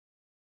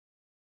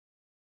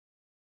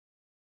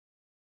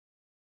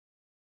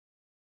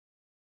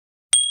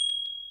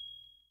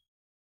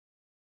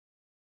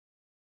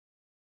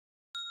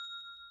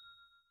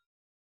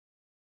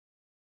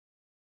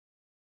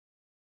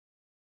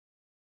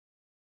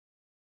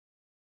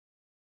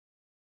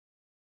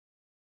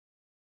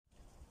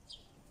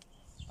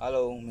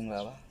Alo, mình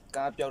là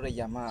cá béo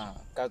đây mà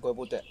cá quay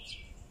bút đấy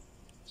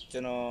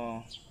cho nó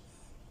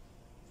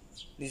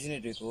đi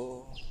xin được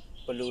cô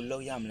perlu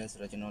lâu yam lên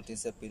rồi cho nó tin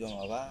sẽ bị đâu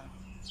mà ba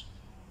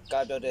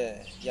cá béo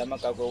đây mà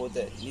cá quay bút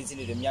đấy đi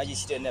xin được nhà gì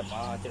xí đấy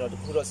mà cho nó được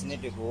rồi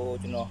xin được cô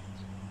cho nó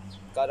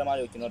cá đó mà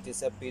được cho nó tin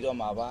sẽ bị đâu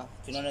mà ba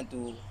cho nó nên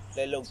tu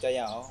lấy lâu chạy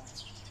à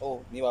ô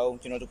như bảo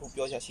cho nó được khúc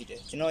béo xa xí đấy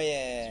cho nó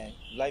ye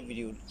live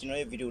video cho nó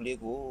ye video lấy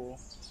cô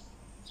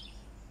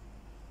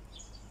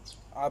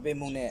à bên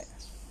mông này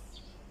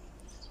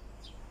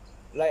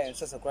like and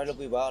subscribe lúc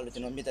bây giờ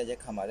cho nó biết tại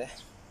sao mà đấy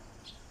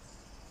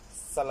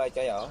sao lại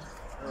chạy à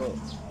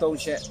tông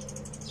xe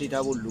đi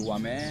thao bộ lúa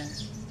mẹ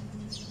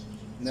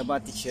nếu mà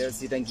đi xe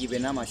thì đăng ký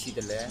bên nào mà xí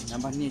được lẽ nếu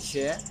mà đi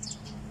xe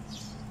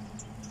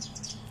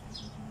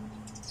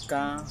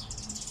cá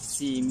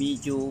xí mi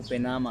chú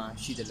bên nào mà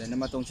xí được lẽ nếu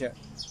mà tông xe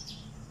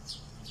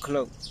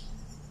club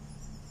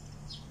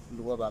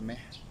lúa bà mẹ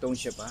tông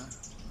xe bà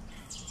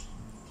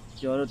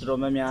cho nó tụi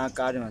mình nhà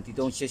cá thì mà đi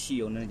tông xe xí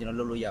用nên cho nó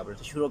lâu lâu vậy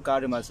chứ rồi cá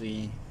thì mà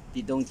suy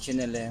đi tông xe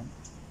này lẽ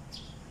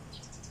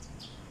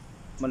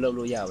mà lâu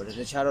lâu vậy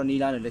rồi cha nó đi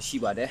ra là xí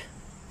bà đấy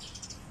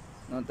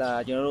nó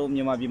ta cho nó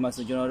nhưng mà bị mà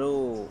cho nó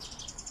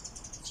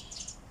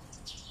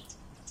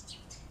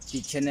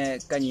đi trên này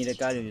cái gì đấy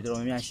cái gì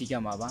rồi mình xí cho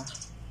mà ba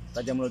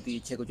ta cho nó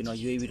đi chơi của cho nó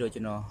UAV rồi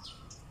cho nó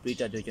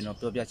Twitter rồi cho nó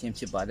tôi biết xem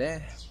xí bà đấy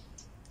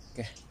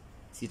ok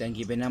xí đăng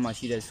ký bên nào mà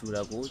xí được sửa ra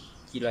cũng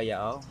chỉ là vậy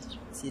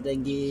xí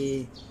đăng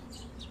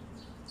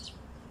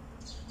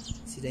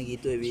ký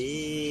tuổi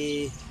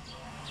vì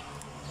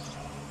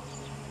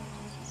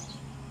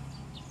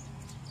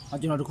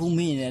cho nó được không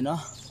mì này nó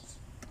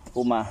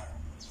cô mà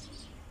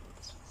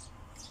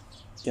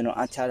cho nó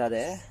ăn ra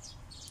đấy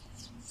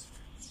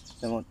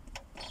một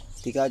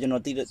thì cái cho nó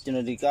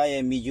thì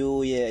cái miu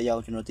ye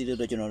giàu cho nó tí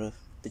được cho nó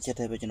tự chết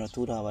hay cho nó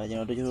thu ra và cho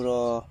nó cho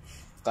nó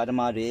cái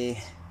mà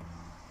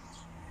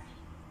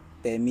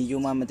để miu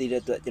mà tí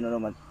được cho nó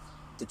mà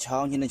tự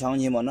chọn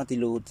như mà nó tí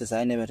lù tự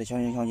sai này phải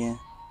chọn như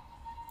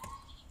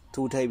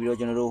thu thay video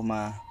cho nó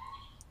mà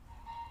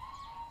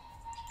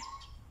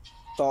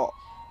to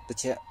tự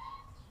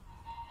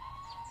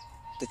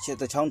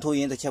chọn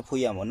thôi tự chết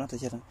phui mà nó tự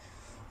chết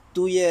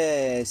tôi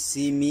ye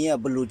xí mi à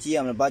bự chi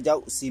à mà ba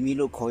cháu xí mi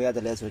lúc khói à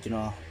để lấy cho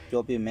nó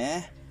cho bị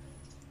mẹ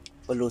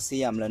bự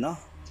xí à mà nó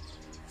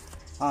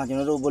à cho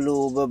nó đồ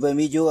bự bự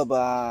mi chú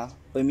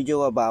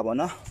à bà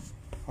nó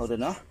hậu được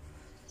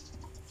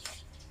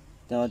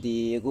nó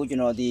thì cú cho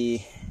nó thì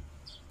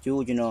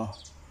chú cho nó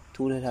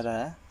thu thay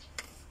ra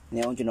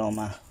nếu cho nó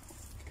mà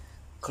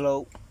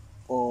close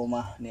ô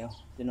mà nếu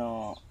cho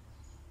nó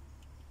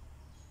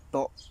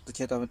to tôi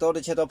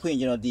chết to phui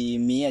cho nó thì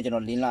mi à cho nó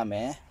lên làm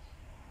mẹ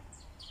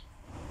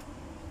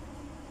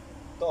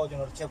to cho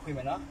nó chơi phui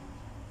mày nó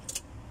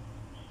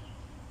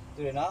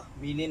tụi nó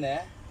mi lên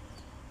nè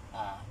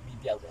à mi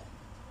béo đấy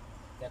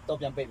để to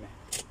nhắm phui mày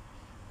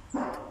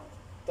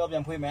to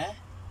nhắm phui mày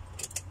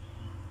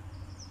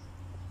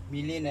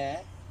mi lên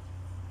nè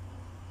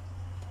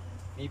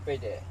mi phui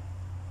đấy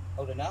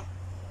ok được nó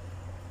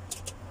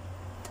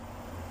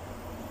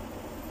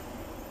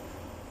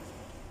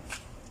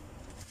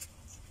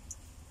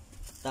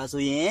ta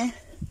suy nhé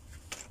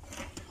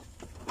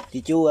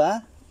thì chú á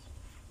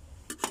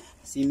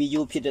xí mi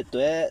chúဖြစ်တဲ့အ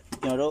တွက်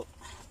ကျွန်တော်တို့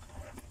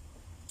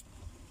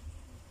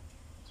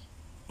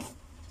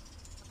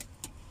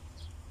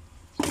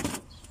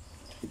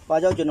ဘာ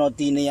ကြောင့်ကျွန်တော်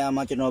ဒီနေရာ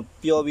မှာကျွန်တော်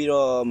ပြောပြီး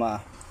တော့မှ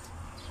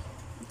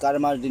ကာရ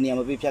မဒီနေရာ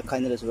မှာပြဖြတ်ခို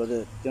င်းတယ်ဆိုတော့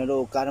ကျွန်တော်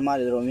တို့ကာရမ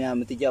တွေတော့များ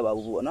မသိကြပါ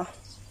ဘူးပေါ့နော်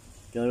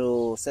ကျွန်တော်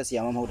တို့ဆက်ဆ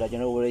ရာမဟုတ်တာကျွ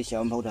န်တော်တို့ဝရိရှာ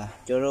မဟုတ်တာ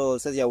ကျွန်တော်တို့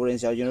ဆက်ဆရာဝရိ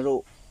ရှာကျွန်တော်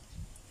တို့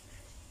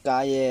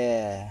ကား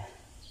ရဲ့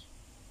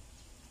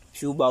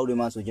ဖြူပေါက်တွေ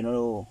မှာဆိုကျွန်တော်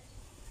တို့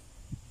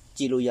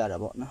ကြည့်လို့ရတာ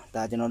ပေါ့နော်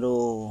ဒါကျွန်တော်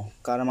တို့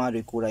ကားသမား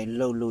တွေကိုယ်တိုင်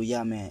လှုပ်လို့ရ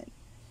မယ်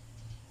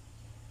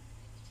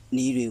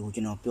နီးတွေကို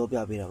ကျွန်တော်ပြောပြ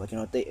ပေးတာပါကျွန်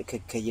တော်တိတ်အခ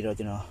က်ခဲကြီးတော့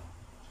ကျွန်တော်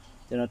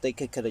တိတ်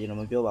ခက်ခက်တော့ကျွန်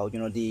တော်မပြောပါဘူးကျွ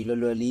န်တော်ဒီ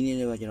လွယ်လီး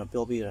လေးပဲကျွန်တော်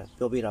ပြောပေး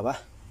တာပါ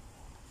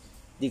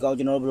ဒီကောင်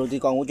ကျွန်တော်တို့ဘယ်လိုဒီ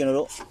ကောင်ကိုကျွန်တော်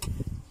တို့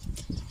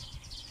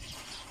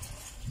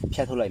ဖြ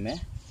တ်ထုတ်လိုက်မယ်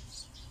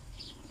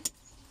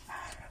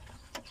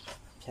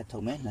ဖြတ်ထု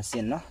တ်မယ်နှစ်စ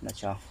င်နော်နှစ်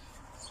ချောင်း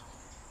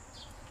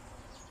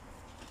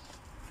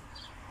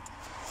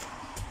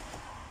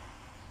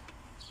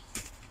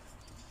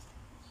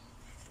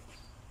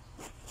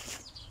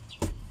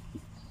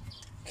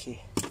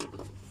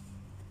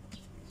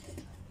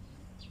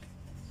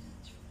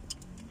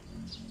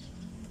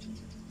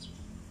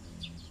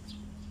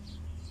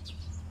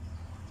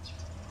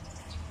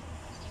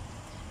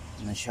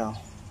nó sao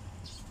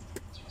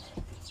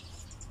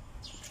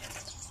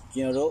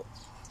ကျွန်တော်တို့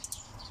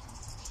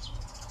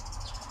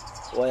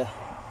ဝါ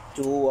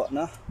ကျိုးပေါ့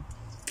နော်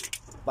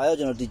ဘာလို့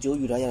ကျွန်တော်ဒီကျိုး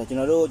ယူထားရလဲကျွန်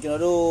တော်တို့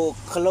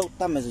ခလုတ်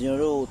တတ်မယ်ဆိုကျွန်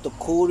တော်တို့တ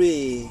ခိုးတွေ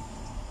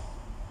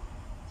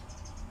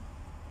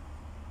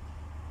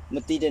မ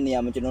တိတဲ့နေရာ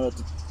မှာကျွန်တော်တို့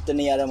တ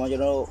နေရာတော့မှာကျွ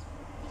န်တော်တို့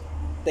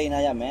တိန်း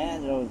ထားရမယ်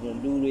ကျွန်တော်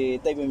လူတွေ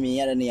တိတ်မမြင်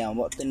ရတဲ့နေရာမှာ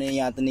ပေါ့တနေ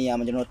ရာ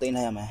မှာကျွန်တော်တိန်း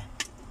ထားရမယ်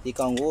ဒီ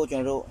ကောင်ကိုကျွ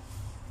န်တော်တို့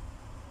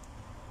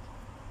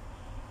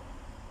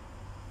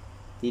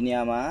ဒီနေ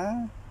ရာမှာ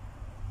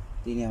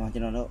ကျွန်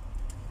တော်တို့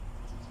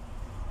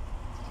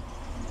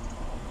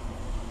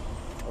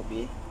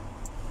ပြီ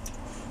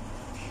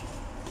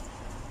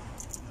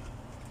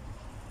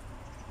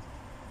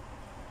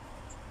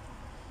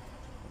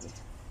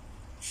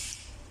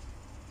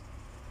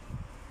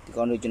ဒီ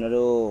ကောင်တို့ကျွန်တော်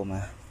တို့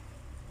မှာ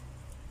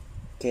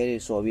ခဲတွေ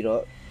စော်ပြီး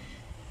တော့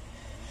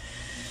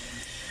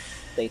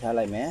တိတ်ထား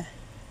လိုက်မယ်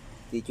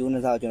ဒီကျိုးနှ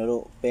စ်စားကျွန်တော်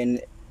တို့ပဲ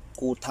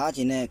ကိုထားခြ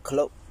င်းနဲ့ခ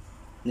လုတ်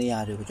နေရာ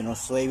တွေကိုကျွန်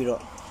တော်ဆွဲပြီး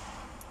တော့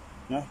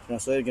နော်ကျွန်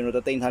တော်ဆွဲကျွန်တော်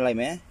တို့တိတ်ထားလိုက်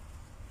မယ်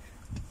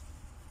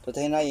တိတ်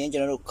ထားရင်ကျွ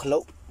န်တော်တို့ခလု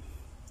တ်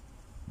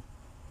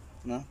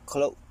နော်ခ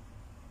လု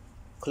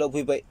တ်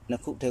ဖိပိတ်နှ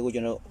စ်ခုထဲကို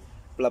ကျွန်တော်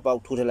ပလက်ပေါက်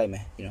ထိုးထည့်လိုက်မ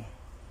ယ်ကျွန်တော်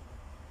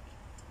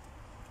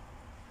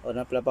ဟော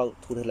နော်ပလက်ပေါက်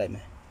ထိုးထည့်လိုက်မ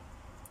ယ်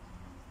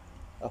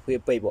အဖိ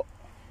ပိတ်ပေါ့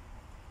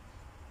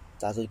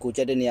ဒါဆိုကိုကြ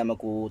က်တဲ့နေရာမှာ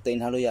ကိုတိတ်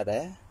ထားလို့ရတ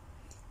ယ်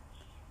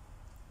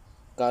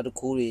ကားတစ်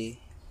ခုတွေ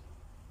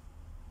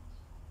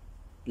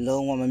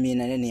လုံးဝမမြင်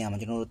နိုင်တဲ့နေရာမှာ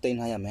ကျွန်တော်တို့တိတ်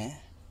ထားရမယ်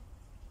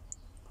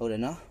ဟုတ်တ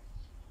ယ်နော်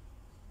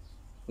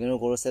ကျွန်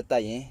တော်ကိုဆက်တ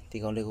က်ရင်ဒီ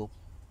ကောင်လေးကို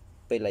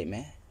ပိတ်လိုက်မ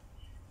ယ်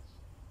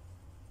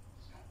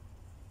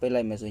ပိတ်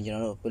လိုက်မယ်ဆိုရင်ကျွန်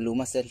တော်တို့ဘယ်လို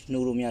မှဆက်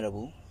နှိုးလို့မရတော့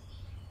ဘူး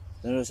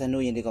ကျွန်တော်တို့ဆက်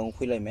နှိုးရင်ဒီကောင်ကို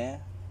ဖွင့်လိုက်မယ်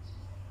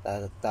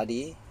ဒါ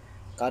ဒီ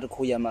ကားတစ်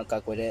ခုရမှကာ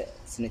ကွယ်တဲ့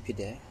စနစ်ဖြစ်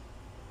တယ်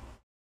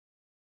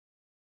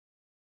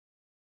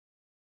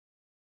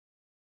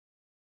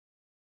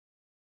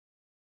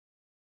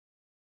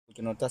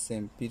ကျွန်တော်တက်ဆ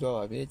င်ပြီးတော့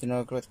ပါပြီကျွန်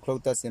တော်ခလု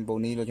တ်တက်ဆင်ပုံ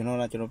နည်းလို့ကျွန်တော်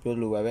ပြော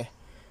လို့ပါပဲ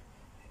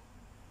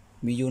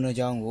မီယိုနှ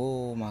ချောင်းကို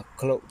မှ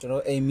ခလုတ်ကျွန်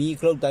တော်အိမ်မီ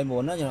ခလုတ်တိုင်း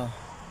ပေါ့နော်ကျွန်တော်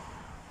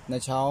နှ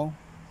ချောင်း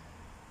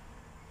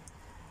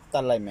တ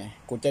က်လိုက်မယ်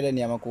ကိုကြက်တဲ့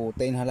နေရာမှာကို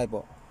တိန်းထားလိုက်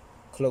ပေါ့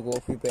ခလုတ်ကို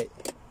ဖိပိတ်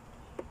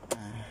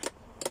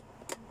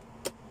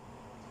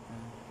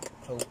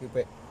ခလုတ်ဖိ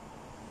ပိတ်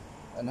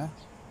နော်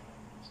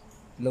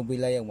လုံပေး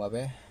လိုက်ရအောင်ပါ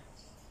ပဲ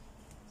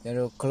ကျွန်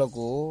တော်ခလုတ်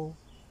ကို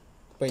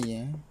ပိတ်ရ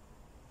င်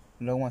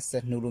လုံးဝဆ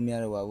က်နှိုးလို့မရ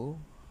တော့ပါဘူး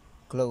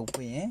ခလုတ်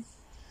ဖွင့်ရင်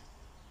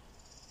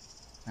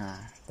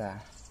ဒါ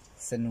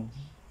ဆက်နှိုး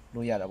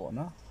လို့ရတာပေါ့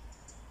နော်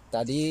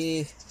ဒါဒီ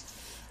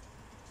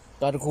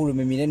ကားတစ်ခုလို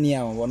မမြင်တဲ့နေရာ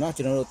မှာပေါ့နော်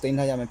ကျွန်တော်တို့တင်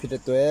ထားရမယ်ဖြစ်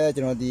တဲ့အတွက်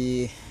ကျွန်တော်ဒီ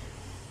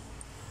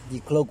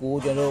ခလုတ်ကို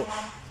ကျွန်တော်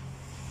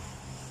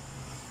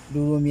လူ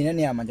လိုမြင်တဲ့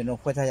နေရာမှာကျွန်တော်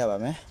ခွဲထားရပါ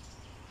မယ်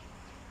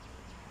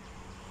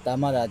ဒါ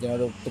မှဒါကျွန်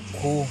တော်တို့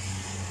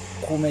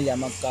ခိုးမဲ့ရ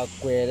မှာကာ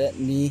ကွယ်တဲ့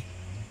နီး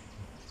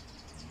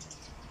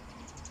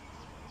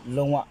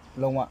လုံးဝ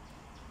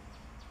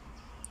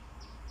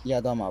ရ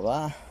တော့မှာပါ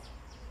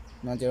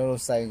နော်ကျွန်တော်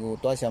တို့စိုက်ကို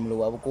တွားချမလို့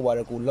ပါဘူးကိုပါ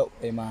ရကိုလုတ်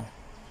အိမ်မှာ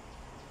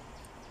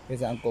ပြ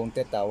ဿနာအကုန်တ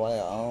က်တာဝါရ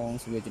အောင်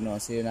ဆိုပြီးကျွန်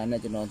တော်စေနာနဲ့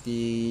ကျွန်တော်ဒီ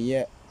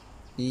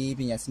ပ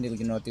ညာစနစ်ကို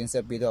ကျွန်တော်တင်ဆ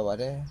က်ပေးတော့ပါ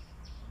တယ်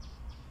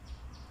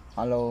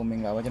အားလုံးမ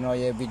င်္ဂလာပါကျွန်တော်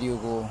ရဲ့ဗီဒီယို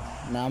ကို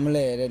နားမ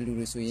လဲတဲ့လူ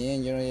တွေဆိုရင်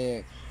ကျွန်တော်ရဲ့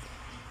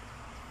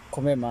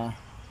comment မှာ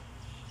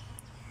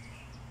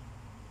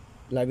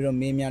လာပြီးတော့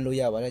မေးမြန်းလို့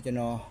ရပါတယ်ကျွန်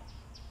တော်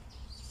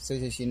စိ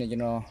တ်ရှိနေကျွ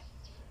န်တော်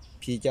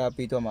ဖြေချ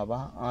ပေးတော့မှာပါ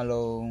အား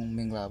လုံးမ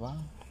င်္ဂလာပါ